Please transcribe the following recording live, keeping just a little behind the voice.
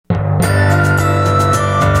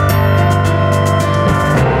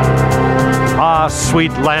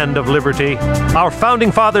sweet land of liberty. Our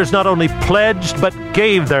founding fathers not only pledged, but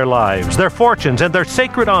gave their lives, their fortunes, and their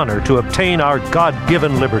sacred honor to obtain our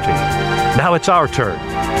God-given liberty. Now it's our turn.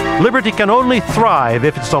 Liberty can only thrive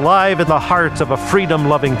if it's alive in the hearts of a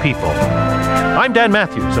freedom-loving people. I'm Dan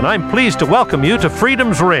Matthews, and I'm pleased to welcome you to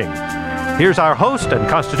Freedom's Ring. Here's our host and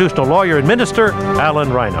constitutional lawyer and minister,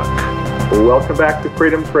 Alan Reinach. Welcome back to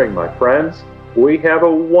Freedom's Ring, my friends. We have a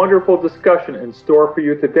wonderful discussion in store for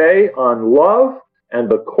you today on love and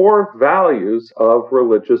the core values of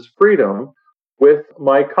religious freedom with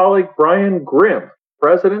my colleague Brian Grimm,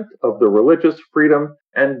 president of the Religious Freedom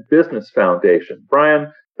and Business Foundation. Brian,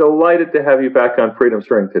 delighted to have you back on Freedom's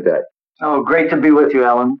Ring today. Oh, great to be with you,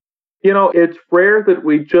 Alan. You know, it's rare that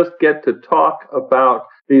we just get to talk about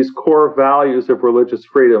these core values of religious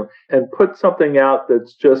freedom and put something out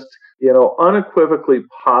that's just, unequivocally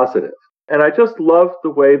positive. And I just love the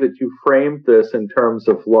way that you framed this in terms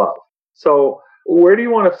of love. So where do you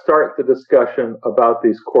want to start the discussion about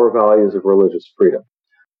these core values of religious freedom?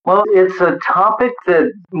 Well, it's a topic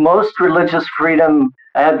that most religious freedom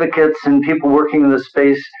advocates and people working in the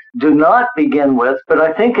space do not begin with, but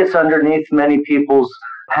I think it's underneath many people's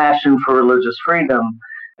passion for religious freedom.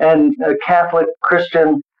 And a Catholic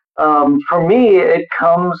Christian, for me, it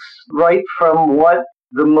comes right from what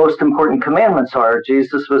the most important commandments are.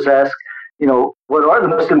 Jesus was asked, what are the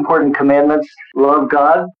most important commandments? Love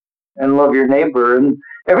God and love your neighbor, and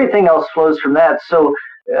everything else flows from that. So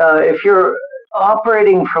if you're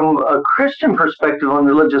operating from a Christian perspective on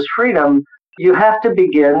religious freedom, you have to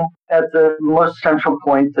begin at the most central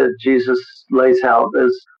point that Jesus lays out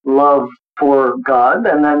as love for God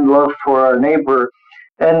and then love for our neighbor.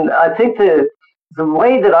 And I think the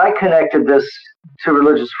way that I connected this to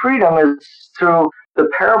religious freedom is through the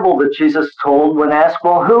parable that Jesus told when asked,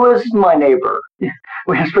 well, who is my neighbor?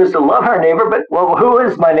 We're supposed to love our neighbor, but, well, who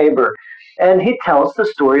is my neighbor? And he tells the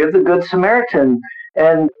story of the Good Samaritan.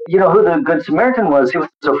 And you know who the Good Samaritan was? He was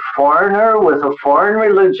a foreigner with a foreign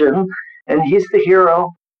religion, and he's the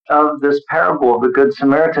hero of this parable of the Good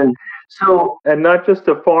Samaritan. So, and not just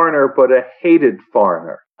a foreigner, but a hated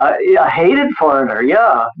foreigner. A hated foreigner,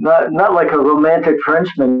 yeah. Not like a romantic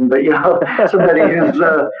Frenchman, but, somebody who's,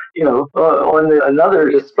 on another...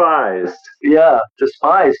 Despised. Yeah,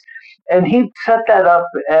 despised. And he set that up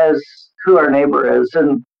as who our neighbor is.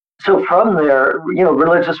 And so from there,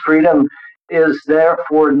 religious freedom is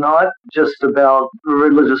therefore not just about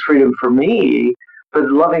religious freedom for me, but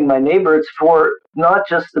loving my neighbor. It's for not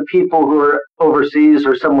just the people who are overseas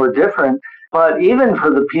or somewhere different, but even for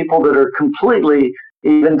the people that are completely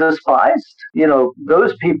even despised.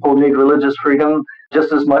 Those people need religious freedom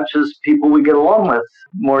just as much as people we get along with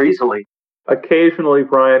more easily. Occasionally,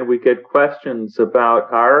 Brian, we get questions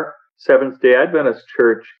about our Seventh-day Adventist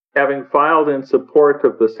Church having filed in support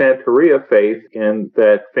of the Santeria faith in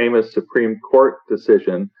that famous Supreme Court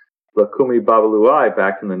decision, Lukumi Babalui,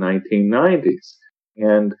 back in the 1990s.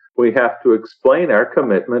 And we have to explain our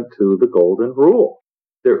commitment to the Golden Rule.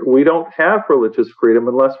 We don't have religious freedom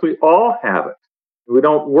unless we all have it. We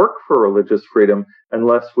don't work for religious freedom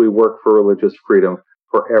unless we work for religious freedom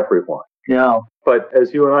for everyone. Yeah. But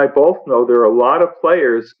as you and I both know, there are a lot of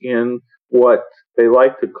players in what they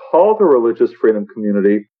like to call the religious freedom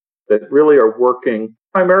community that really are working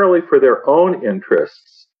primarily for their own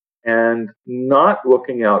interests and not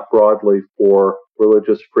looking out broadly for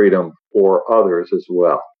religious freedom for others as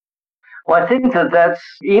well. Well, I think that's,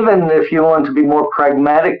 even if you want to be more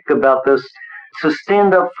pragmatic about this, to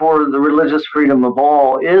stand up for the religious freedom of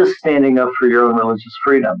all is standing up for your own religious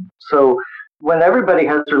freedom. So when everybody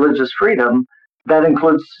has religious freedom, that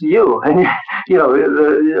includes you and,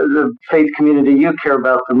 the faith community you care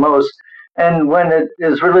about the most. And when it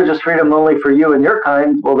is religious freedom only for you and your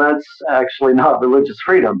kind, well, that's actually not religious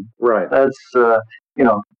freedom. Right. That's,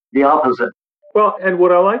 the opposite. Well, and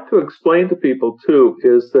what I like to explain to people, too,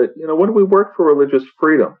 is that, when we work for religious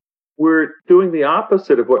freedom, we're doing the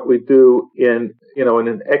opposite of what we do in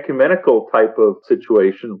an ecumenical type of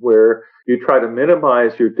situation where you try to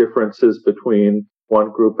minimize your differences between one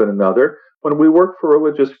group and another. When we work for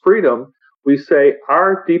religious freedom, we say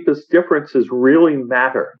our deepest differences really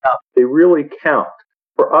matter. Yeah. They really count.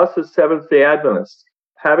 For us as Seventh-day Adventists,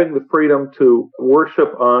 having the freedom to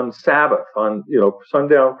worship on Sabbath, on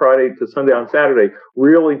sundown Friday to sundown Saturday,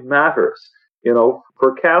 really matters.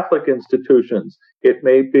 For Catholic institutions, it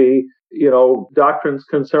may be, doctrines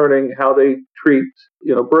concerning how they treat,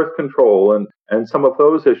 birth control and some of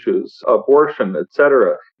those issues, abortion,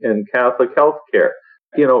 etc., in Catholic healthcare.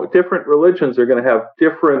 Different religions are going to have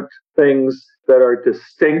different things that are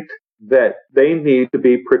distinct that they need to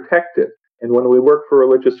be protected. And when we work for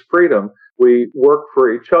religious freedom, we work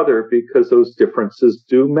for each other because those differences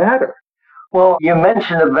do matter. Well, you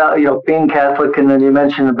mentioned about, being Catholic, and then you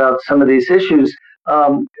mentioned about some of these issues.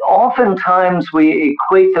 Oftentimes we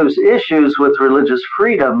equate those issues with religious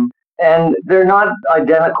freedom, and they're not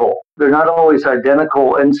identical. They're not always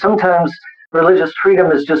identical. And sometimes religious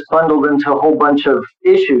freedom is just bundled into a whole bunch of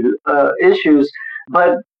issues.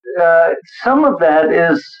 But some of that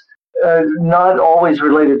is not always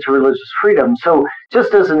related to religious freedom. So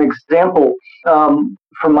just as an example,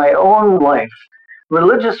 from my own life,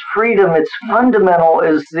 religious freedom, its fundamental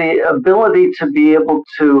is the ability to be able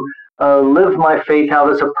to live my faith out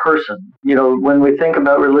as a person. When we think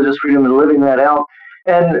about religious freedom and living that out.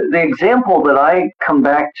 And the example that I come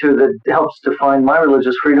back to that helps define my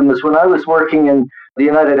religious freedom is when I was working in the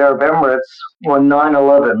United Arab Emirates on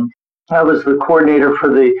 9/11. I was the coordinator for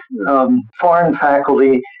the foreign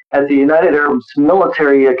faculty at the United Arab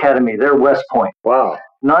Military Academy, their West Point. Wow.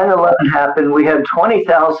 9/11 happened. We had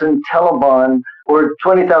 20,000 Taliban or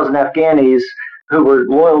 20,000 Afghanis who were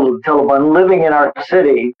loyal to the Taliban living in our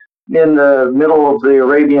city in the middle of the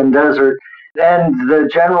Arabian desert. And the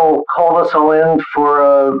general called us all in for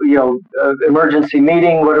a emergency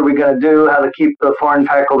meeting. What are we going to do? How to keep the foreign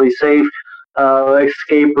faculty safe?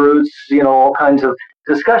 Escape routes? All kinds of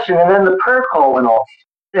discussion. And then the prayer call went off,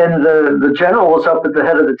 and the general was up at the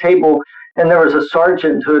head of the table, and there was a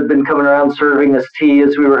sergeant who had been coming around serving us tea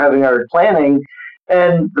as we were having our planning.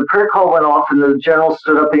 And the prayer call went off, and the general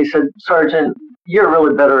stood up and he said, "Sergeant, you're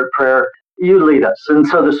really better at prayer. You lead us." And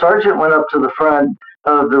so the sergeant went up to the front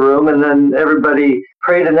of the room, and then everybody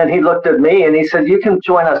prayed, and then he looked at me and he said, "You can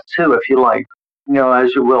join us too if you like,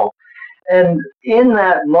 as you will." And in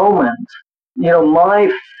that moment,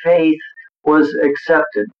 my faith was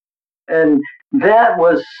accepted. And that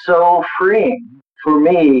was so freeing for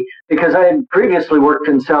me, because I had previously worked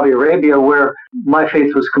in Saudi Arabia where my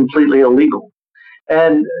faith was completely illegal.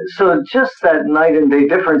 And so just that night and day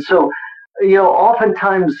difference. So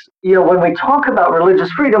oftentimes, when we talk about religious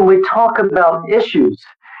freedom, we talk about issues,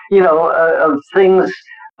 of things.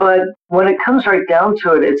 But when it comes right down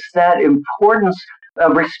to it, it's that importance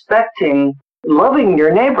of respecting, loving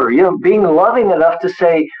your neighbor, being loving enough to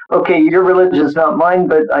say, okay, your religion is not mine,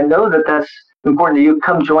 but I know that that's important to you.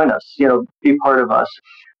 Come join us, be part of us.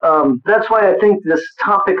 That's why I think this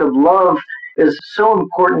topic of love is so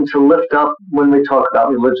important to lift up when we talk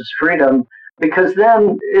about religious freedom, because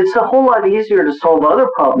then it's a whole lot easier to solve other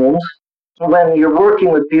problems when you're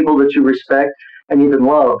working with people that you respect and even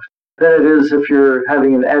love than it is if you're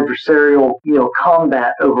having an adversarial,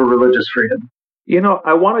 combat over religious freedom.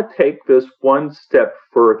 I want to take this one step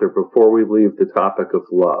further before we leave the topic of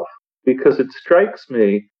love, because it strikes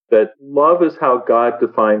me that love is how God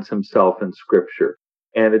defines himself in Scripture.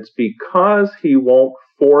 And it's because he won't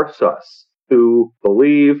force us to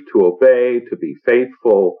believe, to obey, to be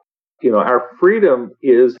faithful. Our freedom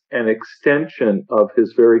is an extension of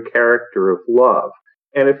his very character of love.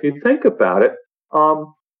 And if you think about it,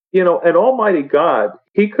 an almighty God,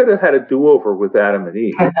 he could have had a do-over with Adam and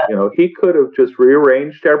Eve. He could have just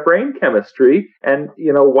rearranged our brain chemistry and,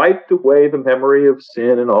 wiped away the memory of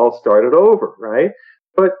sin and all started over, right?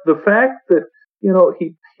 But the fact that,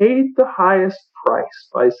 he paid the highest price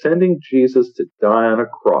by sending Jesus to die on a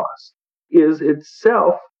cross is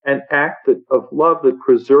itself an act of love that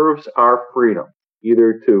preserves our freedom,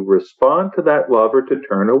 either to respond to that love or to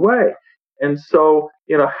turn away. And so,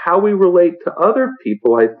 how we relate to other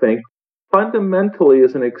people, I think, fundamentally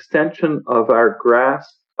is an extension of our grasp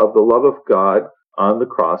of the love of God on the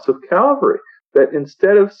cross of Calvary. That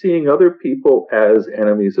instead of seeing other people as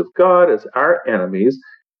enemies of God, as our enemies,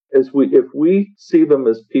 if we see them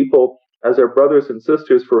as people, as our brothers and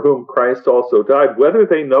sisters for whom Christ also died, whether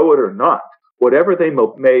they know it or not, whatever they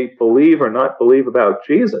may believe or not believe about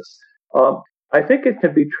Jesus, I think it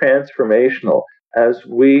can be transformational as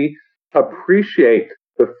we appreciate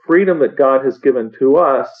the freedom that God has given to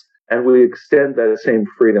us, and we extend that same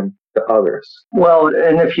freedom to others. Well,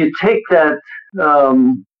 and if you take that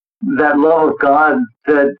love of God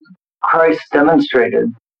that Christ demonstrated,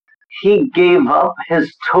 he gave up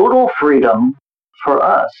his total freedom for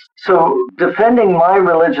us. So defending my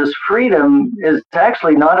religious freedom is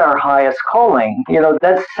actually not our highest calling.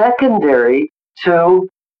 That's secondary to,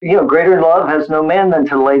 greater love has no man than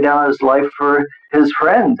to lay down his life for his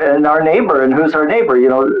friend and our neighbor. And who's our neighbor?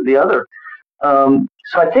 The other.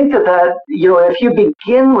 So I think that, if you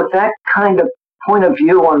begin with that kind of point of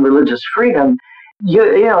view on religious freedom,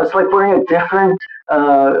 it's like wearing a different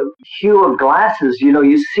hue of glasses.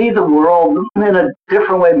 You see the world in a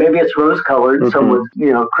different way. Maybe it's rose-colored. Mm-hmm. Some would,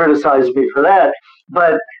 criticize me for that.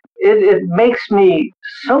 But it makes me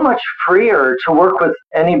so much freer to work with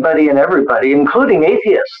anybody and everybody, including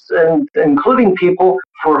atheists and including people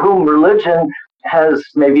for whom religion has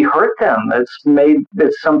maybe hurt them.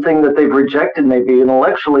 It's something that they've rejected, maybe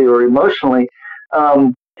intellectually or emotionally.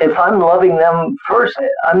 If I'm loving them first,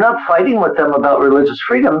 I'm not fighting with them about religious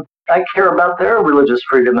freedom. I care about their religious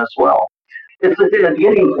freedom as well. It's a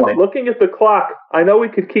beginning point. Looking at the clock, I know we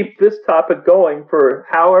could keep this topic going for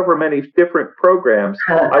however many different programs.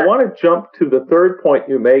 I want to jump to the third point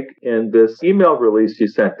you make in this email release you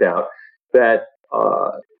sent out, that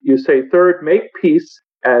you say, third, make peace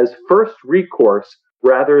as first recourse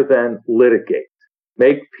rather than litigate.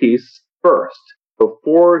 Make peace first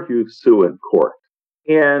before you sue in court.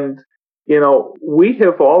 And, we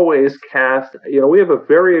have always we have a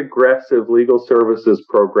very aggressive legal services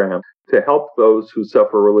program to help those who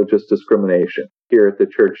suffer religious discrimination here at the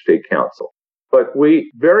Church State Council. But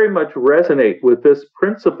we very much resonate with this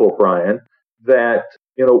principle, Brian, that,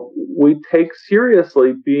 we take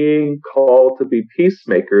seriously being called to be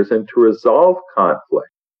peacemakers and to resolve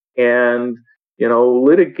conflict. And,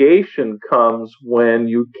 litigation comes when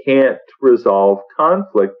you can't resolve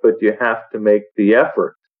conflict, but you have to make the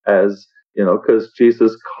effort, as, because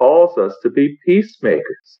Jesus calls us to be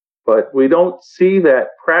peacemakers. But we don't see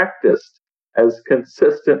that practiced as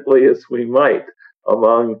consistently as we might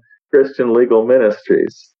among Christian legal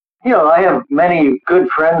ministries. I have many good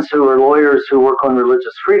friends who are lawyers who work on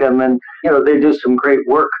religious freedom, and, they do some great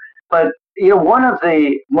work. But, one of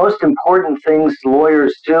the most important things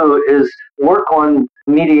lawyers do is work on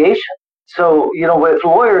mediation. So, if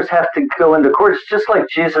lawyers have to go into court, it's just like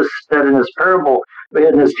Jesus said in his parable,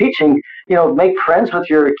 in his teaching, make friends with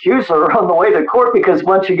your accuser on the way to court, because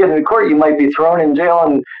once you get into court, you might be thrown in jail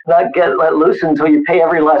and not get let loose until you pay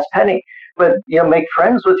every last penny. But, make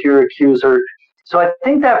friends with your accuser. So I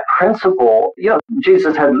think that principle,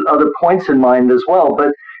 Jesus had other points in mind as well,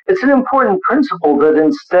 but it's an important principle that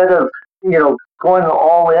instead of, going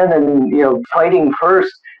all in and, fighting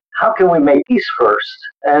first, how can we make peace first?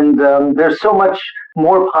 And there's so much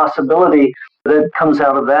more possibility that comes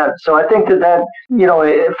out of that. So I think that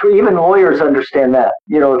if even lawyers understand that,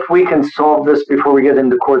 if we can solve this before we get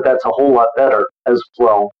into court, that's a whole lot better as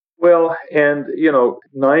well. Well, and,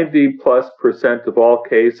 90+% of all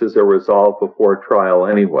cases are resolved before trial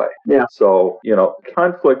anyway. Yeah. So,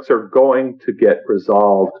 conflicts are going to get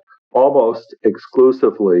resolved almost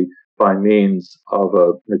exclusively by means of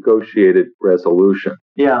a negotiated resolution.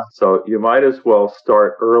 Yeah. So you might as well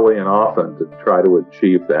start early and often to try to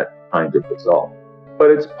achieve that kind of result. But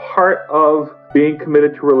it's part of being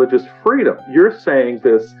committed to religious freedom. You're saying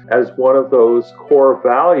this as one of those core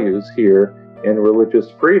values here in religious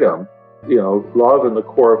freedom. Love and the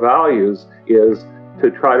core values is to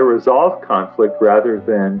try to resolve conflict rather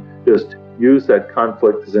than just use that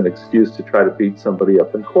conflict as an excuse to try to beat somebody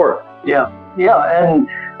up in court. Yeah, and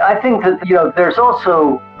I think that, there's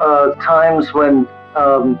also times when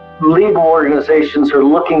legal organizations are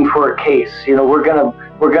looking for a case. We're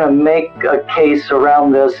gonna make a case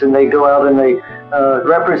around this, and they go out and they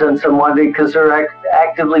represent someone because they're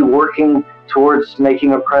actively working towards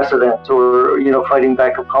making a precedent or, fighting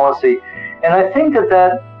back a policy. And I think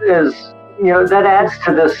that is, that adds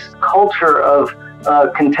to this culture of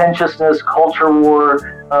contentiousness, culture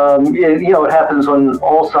war. It happens on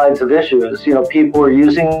all sides of issues. People are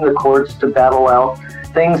using the courts to battle out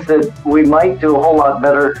things that we might do a whole lot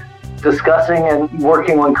better discussing and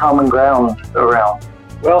working on common ground around.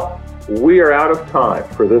 Well, we are out of time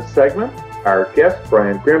for this segment. Our guest,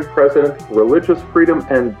 Brian Grimm, President of Religious Freedom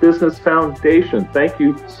and Business Foundation. Thank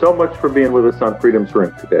you so much for being with us on Freedom's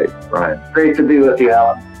Ring today, Brian. Great to be with you,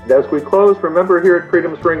 Alan. And as we close, remember here at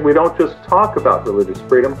Freedom's Ring, we don't just talk about religious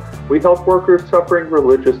freedom, we help workers suffering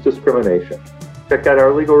religious discrimination. Check out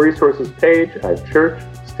our legal resources page at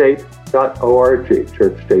churchstate.org,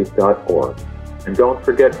 churchstate.org. And don't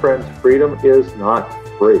forget, friends, freedom is not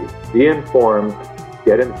free. Be informed,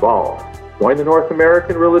 get involved. Join the North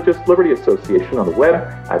American Religious Liberty Association on the web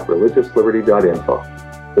at religiousliberty.info.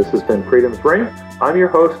 This has been Freedom's Ring. I'm your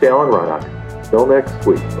host, Alan Reinach. Till next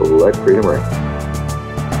week, let freedom ring.